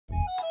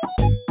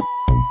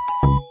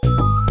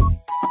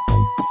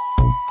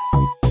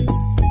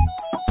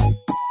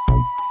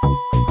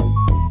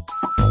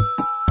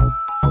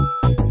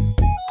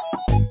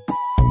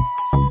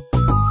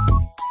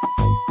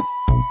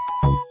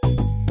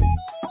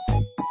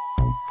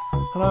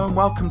Hello and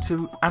welcome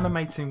to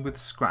Animating with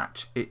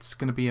Scratch. It's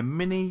going to be a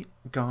mini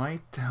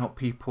guide to help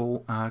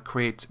people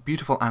create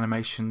beautiful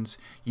animations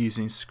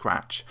using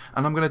Scratch,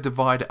 and I'm going to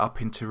divide it up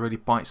into really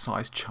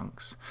bite-sized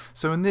chunks.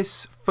 So in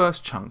this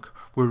first chunk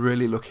we're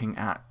really looking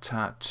at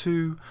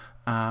two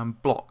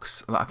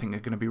blocks that I think are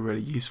going to be really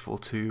useful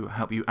to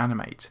help you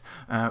animate.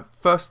 That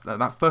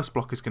first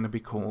block is going to be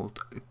called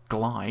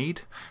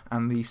glide,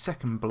 and the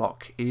second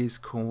block is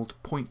called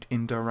point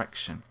in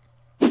direction.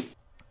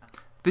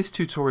 This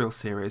tutorial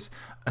series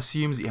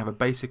assumes that you have a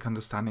basic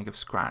understanding of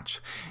Scratch.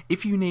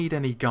 If you need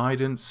any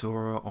guidance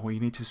or you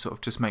need to sort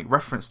of just make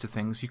reference to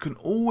things, you can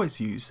always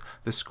use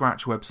the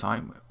Scratch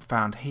website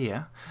found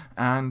here,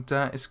 and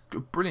it's a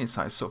brilliant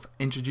site. It sort of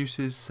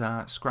introduces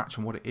Scratch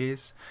and what it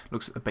is,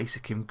 looks at the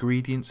basic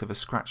ingredients of a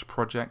Scratch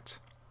project,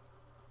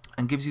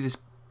 and gives you this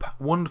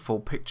wonderful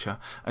picture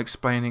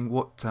explaining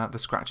what the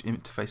Scratch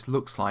interface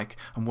looks like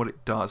and what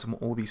it does and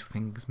what all these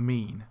things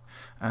mean.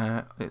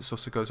 It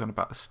also goes on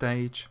about the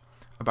stage,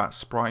 about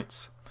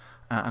sprites,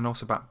 and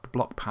also about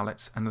block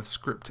palettes and the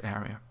script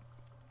area.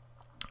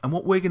 And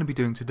what we're going to be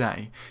doing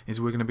today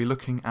is we're going to be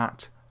looking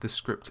at the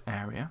script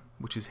area,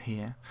 which is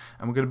here,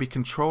 and we're going to be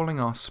controlling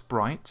our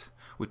sprite,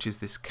 which is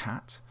this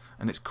cat,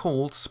 and it's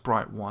called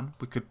sprite 1.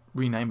 We could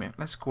rename it.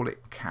 Let's call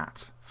it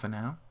cat for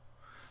now.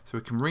 So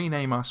we can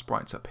rename our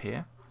sprites up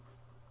here.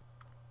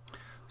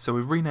 So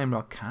we've renamed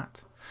our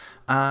cat,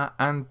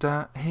 and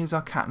here's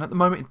our cat, and at the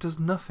moment it does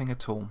nothing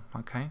at all.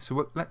 Okay,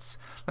 so let's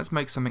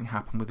make something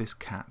happen with this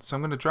cat. So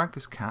I'm going to drag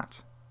this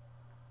cat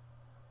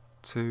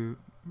to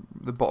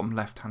the bottom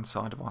left hand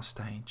side of our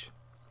stage,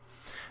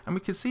 and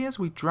we can see as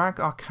we drag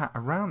our cat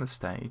around the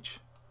stage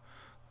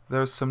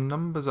there are some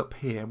numbers up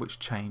here which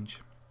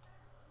change,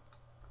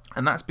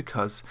 and that's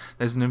because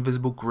there's an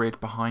invisible grid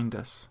behind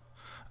us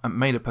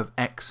made up of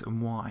X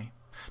and Y.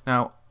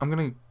 Now I'm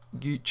going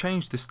to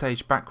change the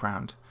stage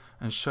background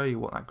and show you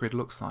what that grid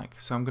looks like.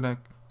 So I'm going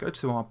to go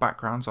to our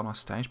backgrounds on our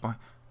stage by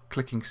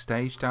clicking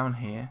stage down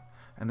here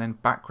and then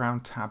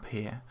background tab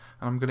here,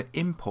 and I'm going to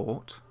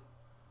import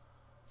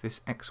this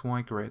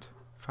XY grid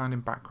found in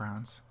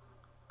backgrounds.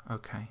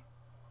 Okay,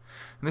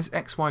 and this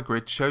XY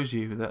grid shows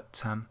you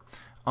that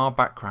our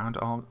background,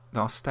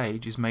 our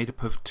stage, is made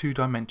up of two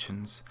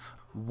dimensions,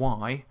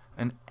 Y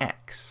and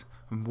X,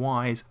 and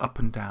Y is up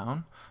and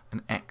down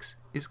and X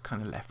is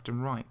kind of left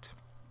and right.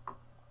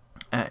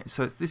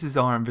 So this is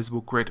our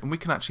invisible grid, and we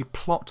can actually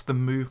plot the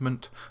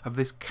movement of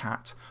this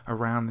cat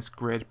around this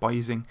grid by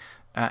using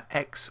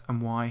X and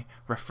Y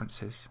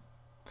references.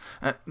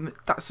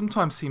 That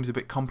sometimes seems a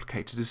bit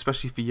complicated,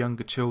 especially for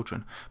younger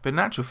children, but in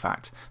actual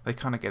fact they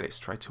kind of get it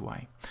straight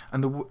away.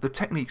 And the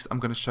techniques that I'm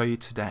going to show you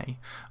today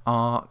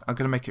are going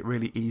to make it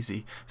really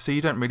easy, so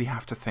you don't really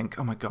have to think,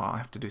 oh my god, I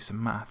have to do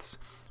some maths.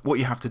 What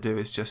you have to do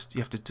is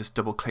you have to just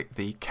double click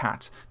the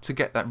cat to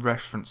get that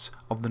reference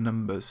of the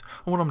numbers.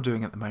 And what I'm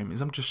doing at the moment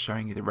is I'm just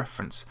showing you the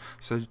reference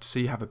so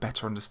you have a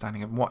better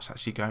understanding of what's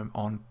actually going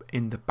on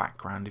in the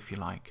background, if you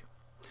like.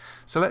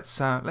 So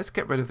let's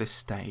get rid of this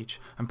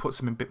stage and put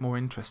something a bit more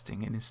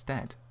interesting in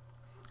instead,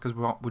 because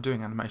we're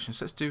doing animation.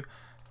 So let's do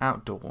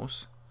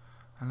outdoors,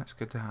 and let's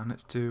go down.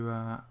 Let's do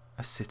a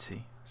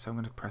city. So I'm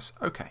going to press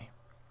OK,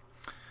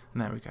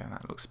 and there we go.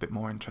 That looks a bit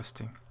more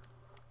interesting.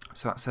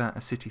 So that's a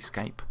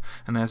cityscape,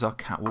 and there's our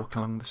cat walking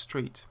along the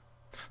street.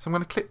 So I'm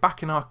going to click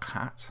back in our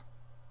cat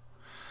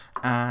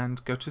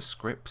and go to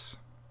scripts,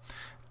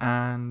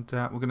 and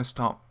we're going to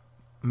start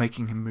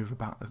making him move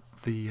about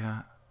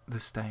the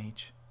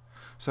stage.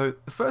 So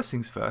the first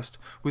things first,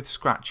 with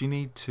Scratch you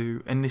need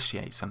to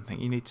initiate something,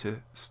 you need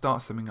to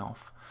start something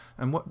off,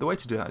 and the way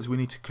to do that is we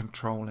need to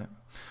control it.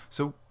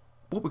 So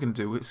what we're going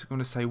to do is we're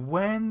going to say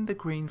when the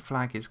green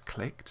flag is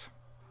clicked,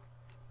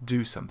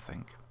 do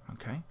something.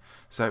 Okay,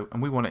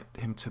 and we want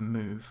him to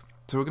move.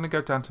 So we're going to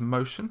go down to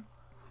motion,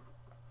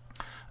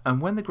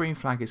 and when the green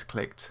flag is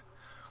clicked,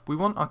 we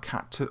want our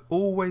cat to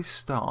always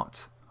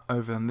start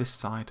over on this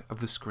side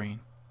of the screen.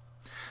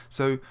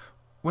 So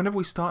whenever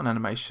we start an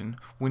animation,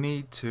 we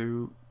need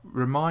to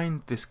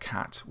remind this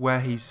cat where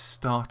he's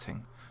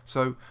starting.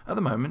 So at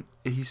the moment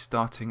he's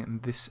starting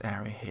in this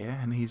area here,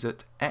 and he's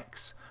at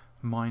X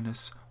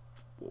minus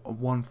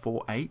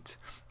 148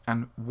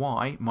 and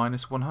Y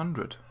minus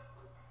 100.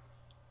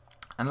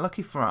 And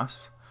lucky for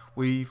us,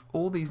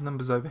 all these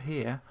numbers over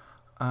here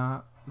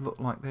look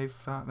like they've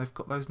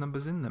got those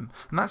numbers in them,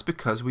 and that's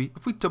because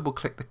if we double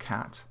click the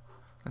cat,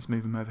 let's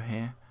move him over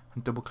here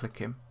and double click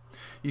him,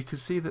 you can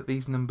see that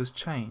these numbers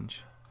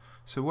change.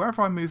 So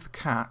wherever I move the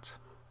cat,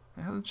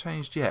 it hasn't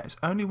changed yet. It's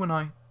only when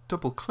I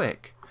double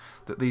click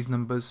that these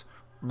numbers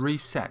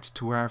reset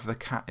to wherever the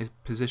cat is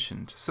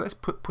positioned. So let's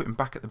put him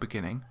back at the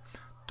beginning,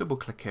 double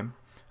click him,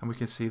 and we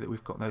can see that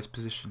we've got those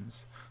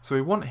positions. So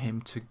we want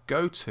him to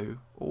go to,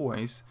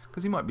 always,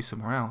 because he might be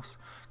somewhere else,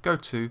 go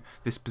to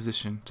this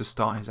position to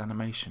start his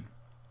animation.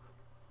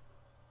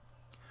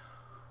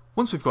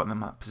 Once we've gotten him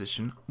in that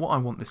position, what I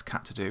want this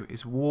cat to do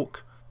is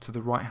walk to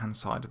the right hand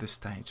side of this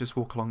stage, just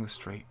walk along the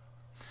street.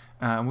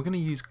 And we're going to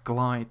use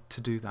glide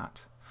to do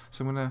that.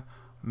 So I'm going to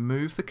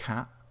move the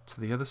cat to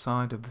the other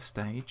side of the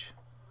stage,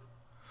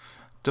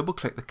 double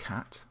click the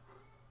cat,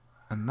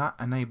 and that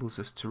enables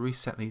us to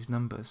reset these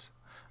numbers.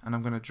 And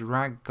I'm going to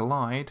drag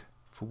glide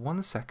for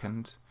 1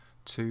 second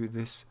to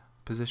this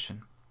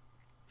position.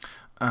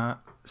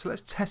 So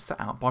let's test that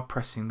out by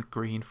pressing the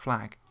green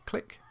flag.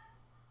 Click.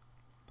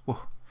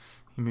 Whoa,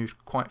 he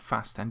moved quite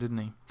fast then, didn't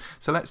he?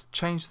 So let's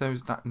change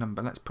that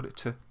number. Let's put it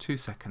to 2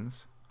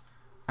 seconds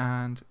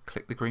and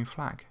click the green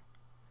flag.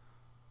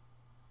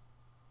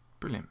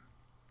 Brilliant.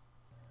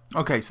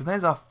 Okay, so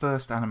there's our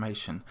first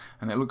animation,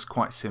 and it looks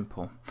quite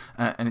simple,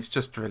 and it's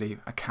just really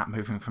a cat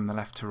moving from the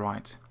left to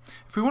right.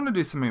 If we want to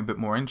do something a bit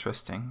more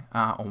interesting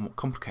or more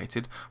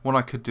complicated, what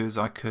I could do is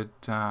we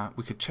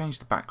could change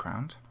the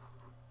background.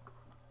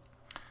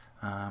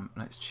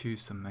 Let's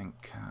choose something.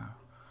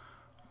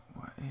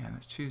 Yeah,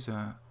 let's choose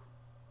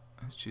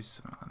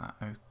something like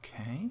that.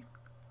 Okay.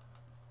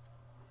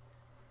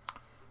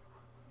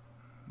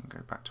 Go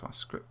back to our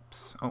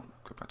scripts. Oh,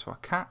 go back to our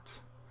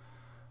cat,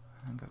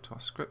 and go to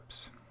our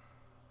scripts.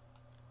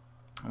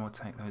 And we'll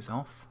take those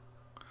off.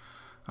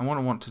 And what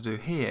I want to do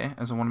here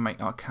is I want to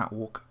make our cat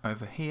walk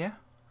over here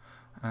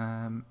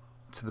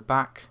to the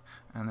back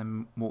and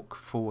then walk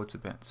forwards a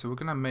bit. So we're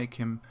going to make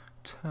him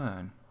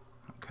turn.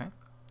 Okay.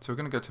 So we're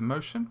going to go to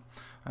motion,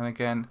 and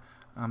again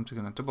I'm just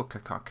going to double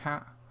click our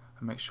cat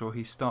and make sure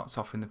he starts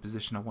off in the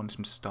position I want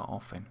him to start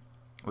off in,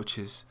 which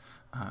is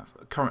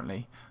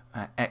currently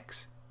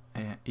x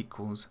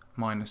equals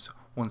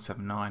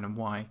 -179 and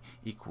y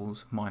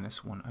equals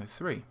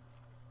 -103.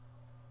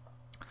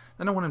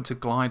 Then I want him to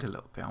glide a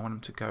little bit. I want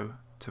him to go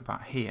to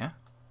about here.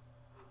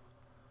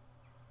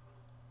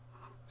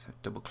 So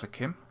double click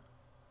him,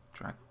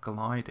 drag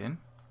glide in,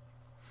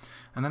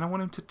 and then I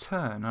want him to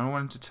turn. I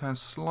want him to turn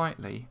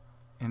slightly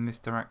in this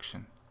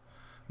direction.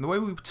 And the way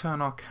we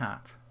turn our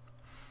cat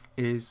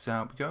is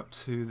we go up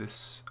to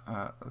this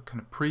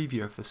kind of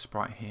preview of the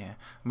sprite here,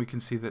 and we can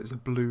see that there's a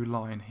blue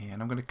line here.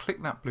 And I'm going to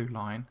click that blue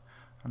line,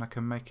 and I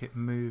can make it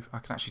move. I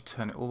can actually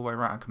turn it all the way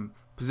around. I can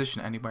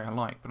position it any way I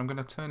like, but I'm going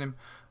to turn him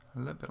a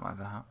little bit like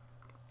that,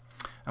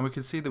 and we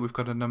can see that we've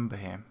got a number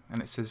here,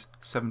 and it says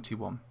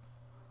 71.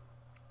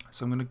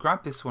 So I'm going to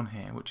grab this one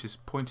here, which is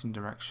pointing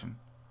direction,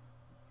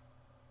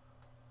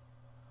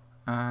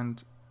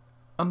 and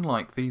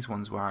unlike these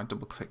ones where I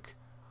double click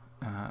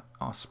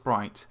our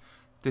sprite,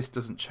 this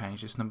doesn't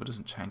change, this number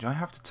doesn't change. I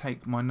have to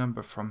take my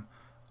number from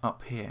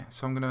up here,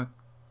 so I'm going to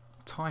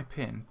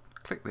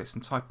click this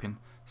and type in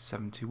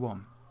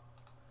 71.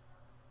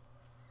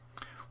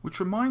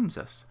 Which reminds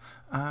us,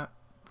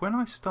 when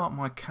I start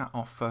my cat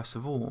off, first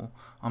of all,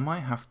 I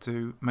might have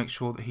to make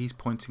sure that he's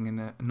pointing in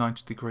a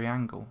 90-degree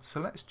angle. So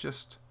let's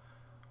just,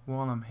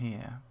 while I'm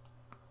here,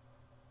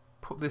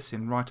 put this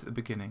in right at the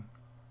beginning.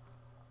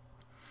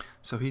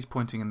 So he's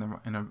pointing in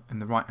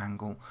the right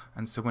angle,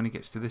 and so when he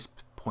gets to this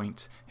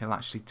point, he'll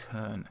actually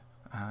turn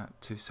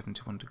to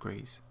 71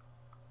 degrees.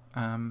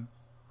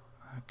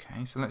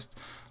 Okay, so let's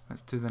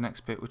do the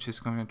next bit, which is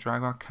going to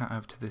drag our cat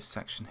over to this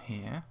section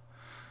here.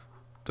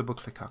 Double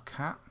click our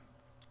cat.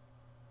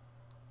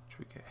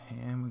 We get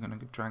here, and we're going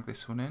to drag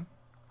this one in.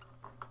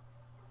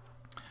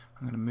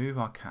 I'm going to move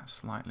our cat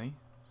slightly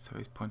so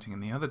he's pointing in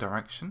the other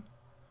direction,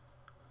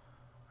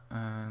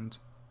 and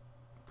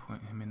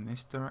point him in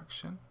this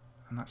direction,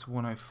 and that's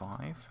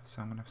 105.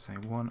 So I'm going to say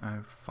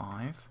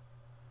 105,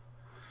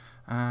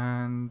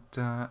 and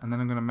then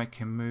I'm going to make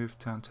him move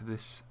down to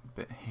this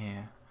bit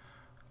here.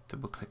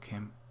 Double click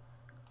him,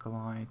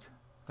 glide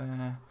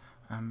there,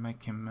 and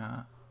make him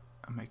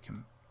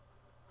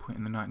point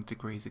in the 90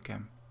 degrees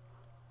again.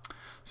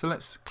 So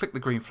let's click the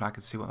green flag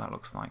and see what that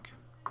looks like.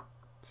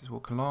 This is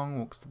walk along,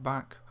 walks to the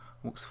back,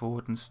 walks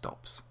forward and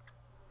stops.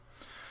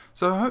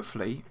 So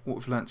hopefully what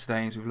we've learnt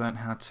today is we've learnt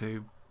how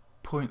to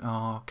point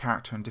our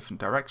character in different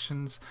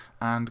directions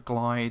and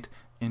glide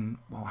in,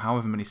 well,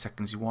 however many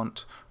seconds you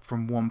want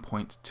from one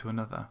point to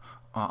another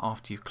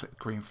after you click the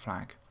green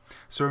flag.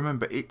 So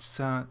remember, it's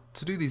to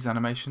do these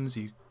animations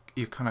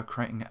you're kind of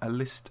creating a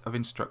list of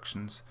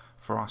instructions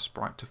for our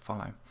sprite to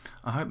follow.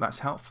 I hope that's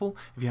helpful.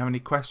 If you have any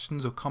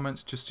questions or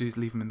comments, just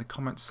leave them in the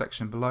comments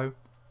section below.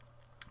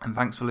 And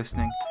thanks for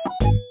listening.